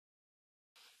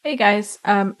Hey guys,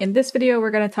 in this video we're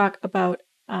going to talk about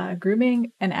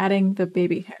grooming and adding the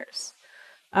baby hairs.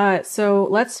 So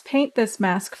let's paint this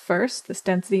mask first, this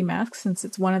density mask, since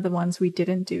it's one of the ones we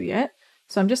didn't do yet.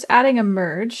 So I'm just adding a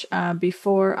merge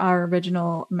before our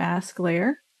original mask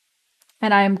layer.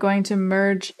 And I'm going to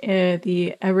merge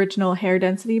the original hair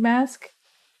density mask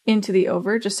into the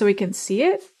over just so we can see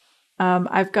it.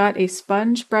 I've got a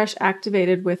sponge brush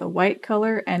activated with a white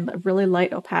color and a really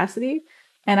light opacity.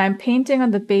 And I'm painting on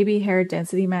the baby hair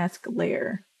density mask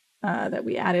layer that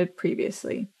we added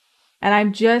previously. And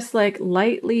I'm just like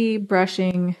lightly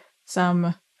brushing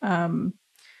some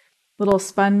little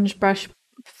sponge brush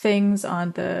things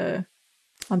on the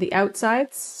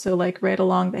outsides, so like right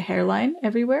along the hairline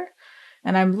everywhere.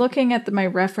 And I'm looking at my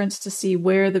reference to see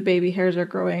where the baby hairs are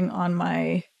growing on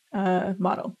my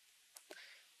model.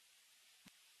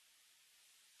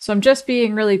 So I'm just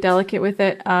being really delicate with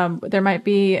it. There might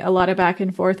be a lot of back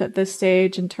and forth at this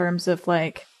stage in terms of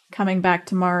like coming back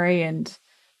to Mari and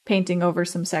painting over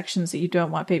some sections that you don't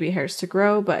want baby hairs to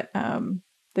grow, but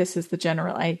this is the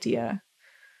general idea.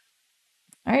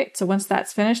 All right, so once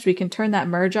that's finished, we can turn that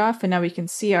merge off, and now we can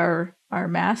see our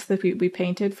mask that we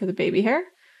painted for the baby hair.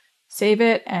 Save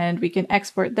it, and we can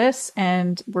export this,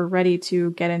 and we're ready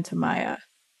to get into Maya.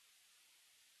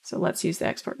 So let's use the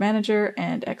export manager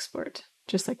and export,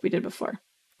 just like we did before.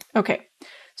 Okay,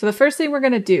 so the first thing we're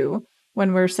going to do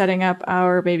when we're setting up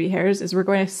our baby hairs is we're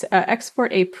going to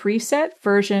export a preset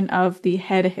version of the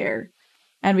head hair.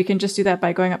 And we can just do that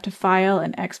by going up to File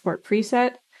and Export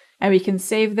Preset. And we can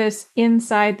save this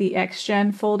inside the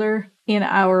XGen folder in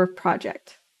our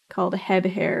project called head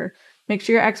hair. Make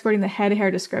sure you're exporting the head hair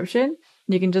description.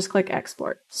 And you can just click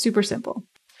export. Super simple.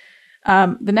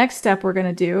 The next step we're going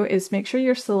to do is make sure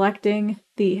you're selecting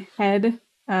the head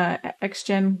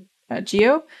XGen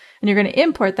geo, and you're going to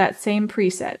import that same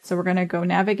preset. So we're going to go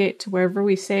navigate to wherever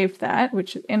we saved that,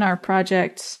 which is in our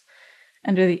project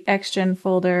under the XGen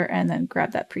folder, and then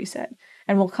grab that preset.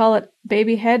 And we'll call it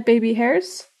baby head, baby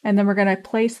hairs, and then we're going to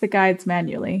place the guides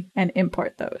manually and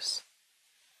import those.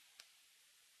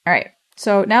 All right,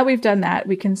 so now we've done that,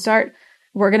 we can start,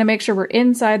 we're going to make sure we're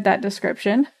inside that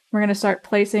description. We're going to start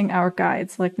placing our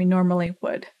guides like we normally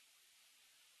would.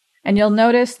 And you'll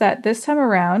notice that this time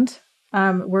around,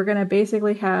 we're going to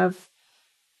basically have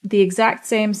the exact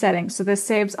same settings. So this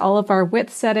saves all of our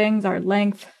width settings, our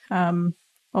length,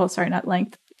 well, sorry, not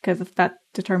length, because that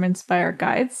determines by our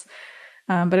guides,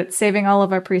 but it's saving all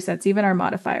of our presets, even our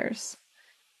modifiers.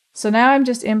 So now I'm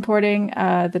just importing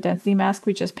the density mask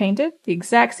we just painted, the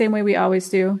exact same way we always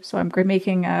do. So I'm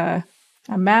making a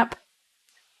map,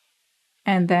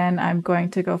 and then I'm going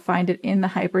to go find it in the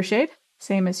Hypershade,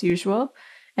 same as usual,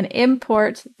 and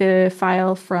import the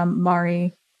file from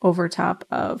Mari over top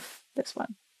of this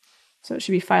one. So it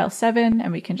should be file 7,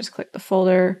 and we can just click the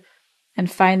folder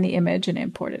and find the image and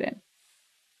import it in.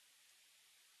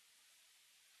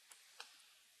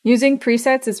 Using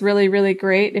presets is really, really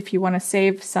great if you want to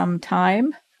save some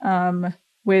time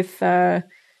with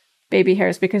baby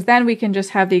hairs, because then we can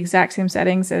just have the exact same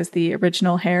settings as the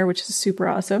original hair, which is super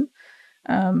awesome.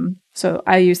 So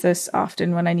I use this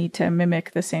often when I need to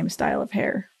mimic the same style of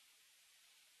hair.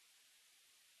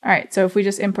 All right, so if we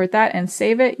just import that and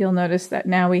save it, you'll notice that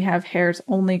now we have hairs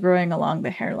only growing along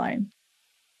the hairline.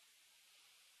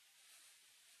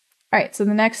 All right, so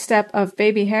the next step of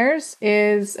baby hairs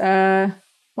is, well,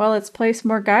 let's place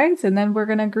more guides, and then we're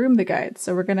going to groom the guides.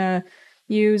 So we're going to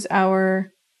use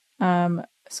our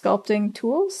sculpting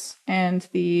tools and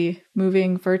the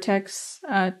moving vertex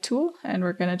tool, and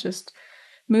we're going to just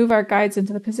move our guides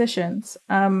into the positions.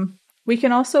 We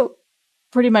can also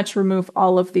pretty much remove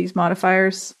all of these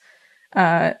modifiers.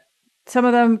 Some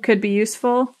of them could be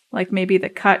useful, like maybe the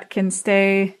cut can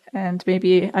stay and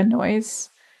maybe a noise.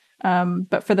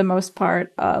 But for the most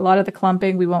part, a lot of the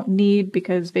clumping we won't need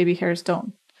because baby hairs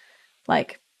don't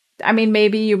like, I mean,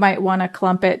 maybe you might want to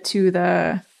clump it to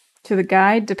the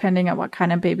guide depending on what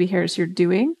kind of baby hairs you're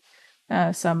doing.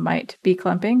 Some might be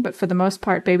clumping, but for the most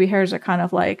part, baby hairs are kind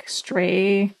of like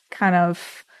stray, kind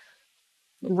of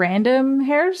random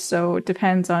hairs. So it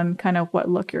depends on kind of what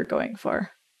look you're going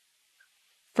for.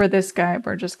 For this guy,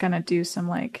 we're just going to do some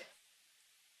like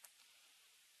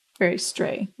very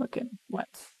stray looking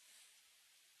ones.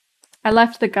 I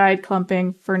left the guide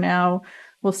clumping for now.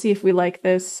 We'll see if we like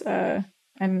this,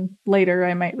 and later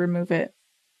I might remove it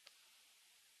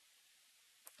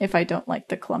if I don't like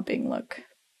the clumping look.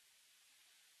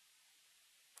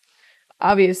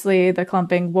 Obviously, the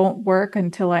clumping won't work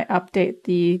until I update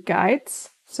the guides.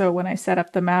 So when I set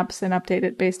up the maps and update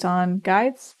it based on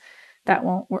guides, that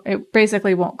won't work. It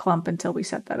basically won't clump until we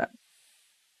set that up.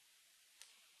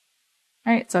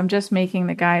 All right, so I'm just making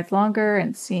the guides longer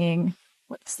and seeing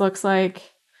what this looks like.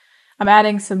 I'm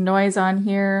adding some noise on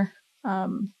here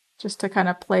just to kind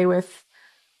of play with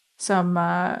some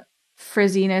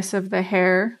frizziness of the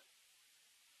hair.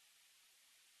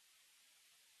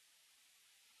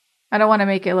 I don't want to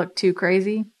make it look too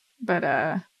crazy, but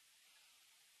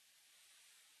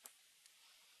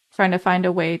trying to find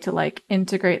a way to like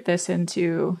integrate this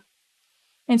into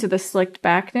the slicked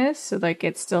backness so like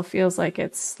it still feels like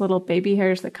it's little baby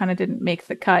hairs that kind of didn't make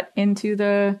the cut into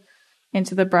the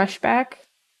brush back,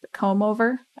 the comb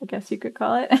over, I guess you could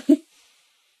call it.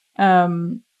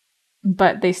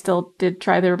 But they still did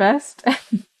try their best.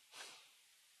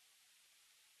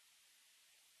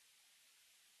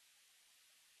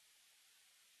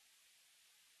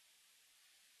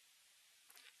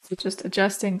 So just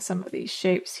adjusting some of these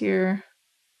shapes here.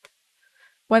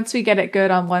 Once we get it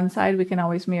good on one side, we can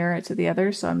always mirror it to the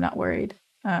other, so I'm not worried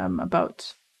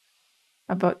about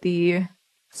the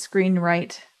screen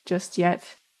right just yet.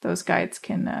 Those guides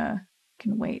can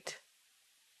wait.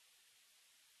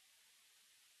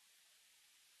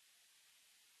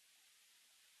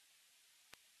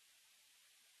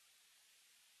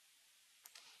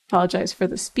 Apologize for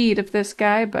the speed of this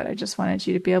guy, but I just wanted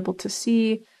you to be able to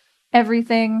see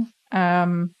everything,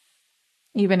 even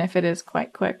if it is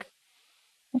quite quick.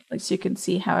 At least you can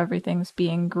see how everything's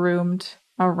being groomed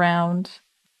around.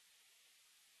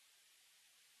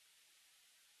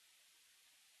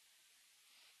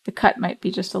 The cut might be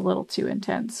just a little too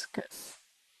intense because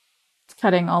it's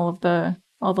cutting all the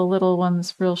little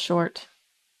ones real short.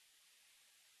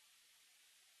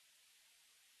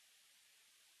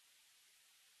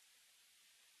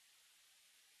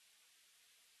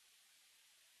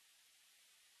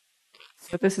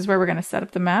 So this is where we're going to set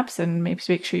up the maps and maybe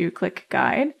make sure you click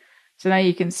guide. So now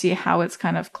you can see how it's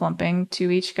kind of clumping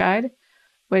to each guide,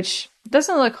 which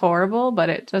doesn't look horrible, but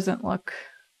it doesn't look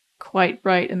quite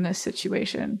right in this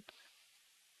situation.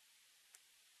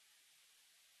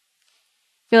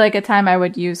 I feel like a time I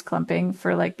would use clumping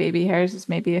for like baby hairs is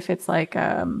maybe if it's like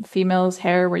female's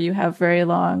hair where you have very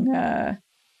long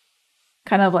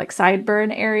kind of like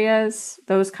sideburn areas.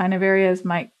 Those kind of areas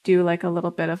might do like a little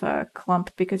bit of a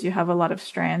clump because you have a lot of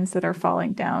strands that are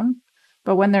falling down.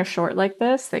 But when they're short like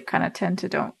this, they kind of tend to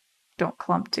don't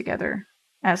clump together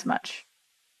as much.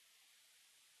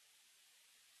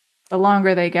 The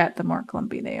longer they get, the more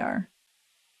clumpy they are.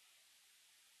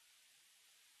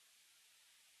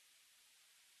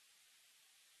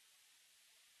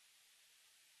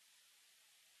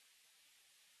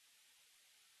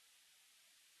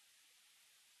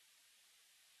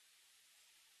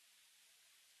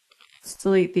 Let's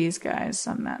delete these guys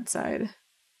on that side.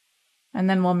 And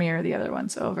then we'll mirror the other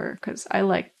ones over because I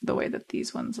like the way that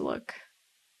these ones look.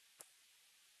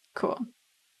 Cool.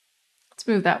 Let's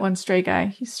move that one stray guy.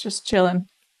 He's just chilling.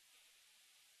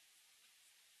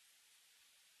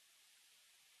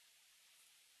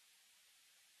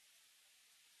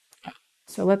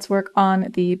 So let's work on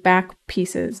the back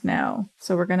pieces now.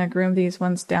 So we're going to groom these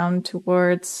ones down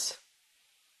towards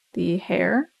the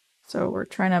hair. So we're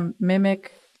trying to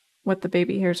mimic what the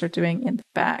baby hairs are doing in the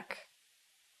back.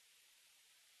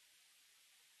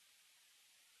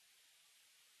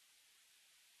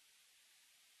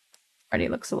 Already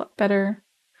looks a lot better.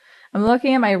 I'm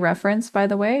looking at my reference, by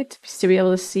the way, to be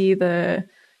able to see the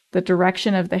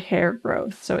direction of the hair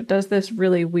growth. So it does this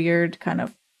really weird kind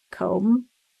of comb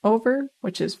over,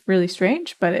 which is really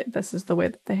strange, but this is the way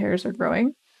that the hairs are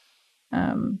growing.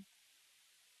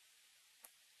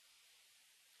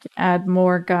 Add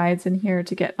more guides in here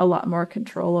to get a lot more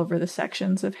control over the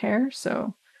sections of hair.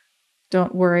 So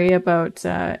don't worry about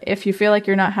if you feel like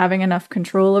you're not having enough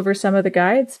control over some of the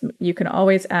guides, you can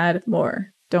always add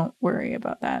more. Don't worry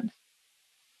about that.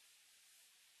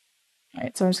 All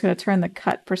right, so I'm just going to turn the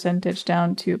cut percentage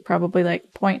down to probably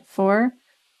like 0.4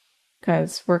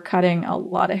 because we're cutting a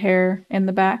lot of hair in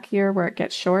the back here where it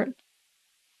gets short.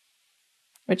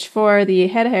 Which for the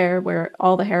head hair, where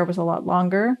all the hair was a lot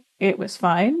longer, it was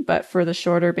fine. But for the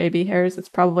shorter baby hairs, it's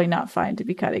probably not fine to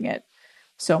be cutting it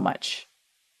so much.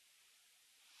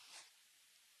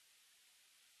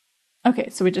 Okay,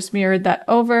 so we just mirrored that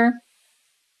over.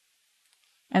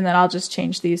 And then I'll just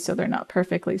change these so they're not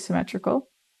perfectly symmetrical.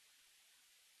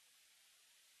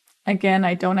 Again,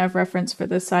 I don't have reference for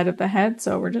this side of the head,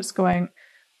 so we're just going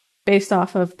based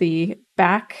off of the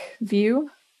back view.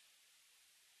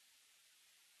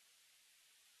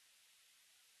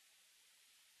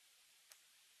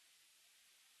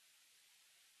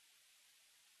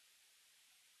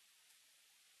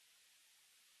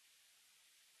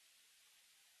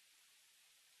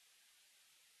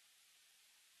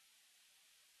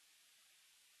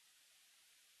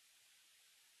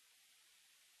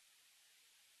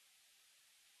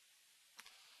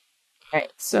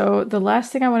 Right. So the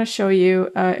last thing I want to show you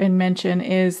and mention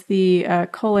is the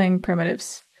culling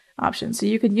primitives option. So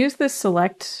you can use this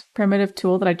select primitive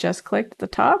tool that I just clicked at the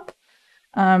top,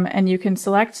 and you can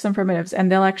select some primitives and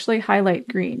they'll actually highlight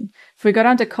green. If we go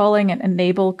down to culling and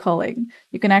enable culling,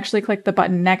 you can actually click the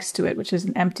button next to it, which is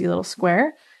an empty little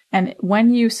square. And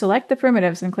when you select the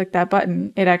primitives and click that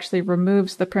button, it actually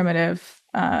removes the primitive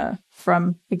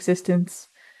from existence.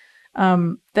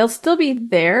 They'll still be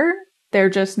there. They're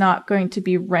just not going to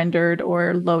be rendered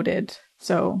or loaded.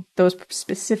 So those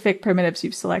specific primitives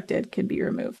you've selected can be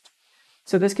removed.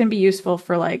 So this can be useful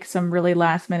for like some really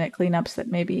last minute cleanups that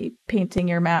maybe painting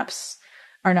your maps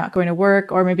are not going to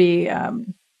work, or maybe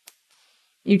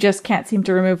you just can't seem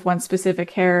to remove one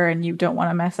specific hair and you don't want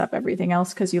to mess up everything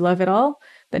else because you love it all.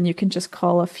 Then you can just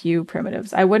call a few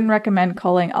primitives. I wouldn't recommend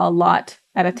calling a lot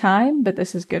at a time, but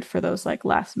this is good for those like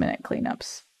last minute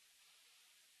cleanups.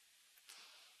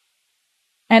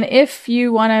 And if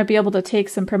you want to be able to take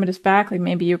some primitives back, like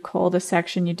maybe you culled a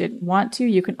section you didn't want to,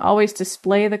 you can always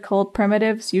display the culled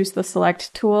primitives, use the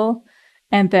select tool,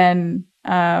 and then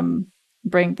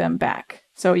bring them back.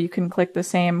 So you can click the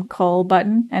same cull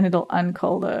button and it'll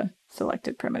uncull the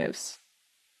selected primitives.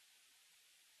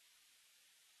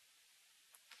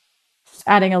 Just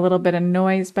adding a little bit of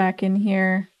noise back in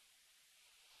here.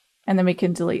 And then we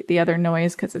can delete the other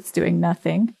noise because it's doing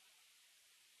nothing.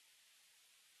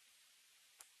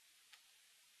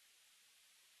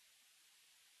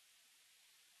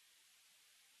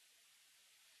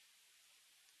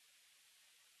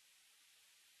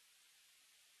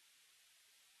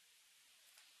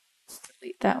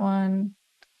 Delete that one.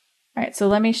 All right, so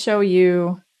let me show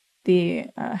you the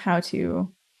how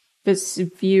to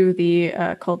view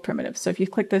the culled primitives. So if you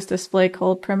click this display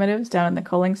culled primitives down in the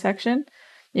culling section,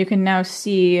 you can now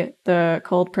see the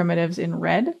culled primitives in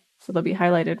red. So they'll be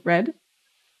highlighted red.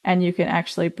 And you can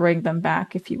actually bring them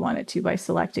back if you wanted to by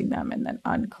selecting them and then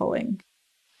unculling.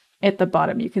 At the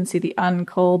bottom, you can see the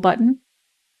uncull button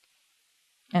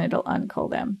and it'll uncull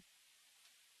them.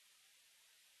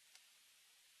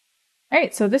 All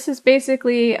right, so this is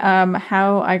basically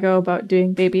how I go about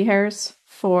doing baby hairs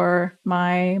for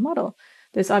my model.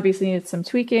 This obviously needs some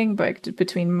tweaking, but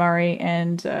between Mari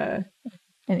and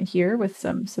here with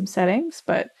some settings,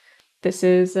 but this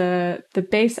is the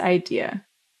base idea.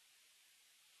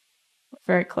 We're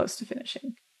very close to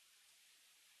finishing.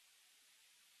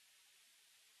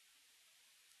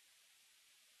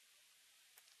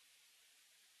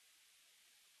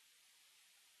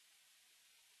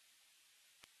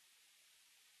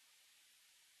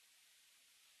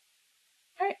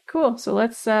 All right, cool. So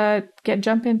let's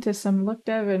jump into some look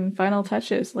dev and final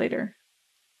touches later.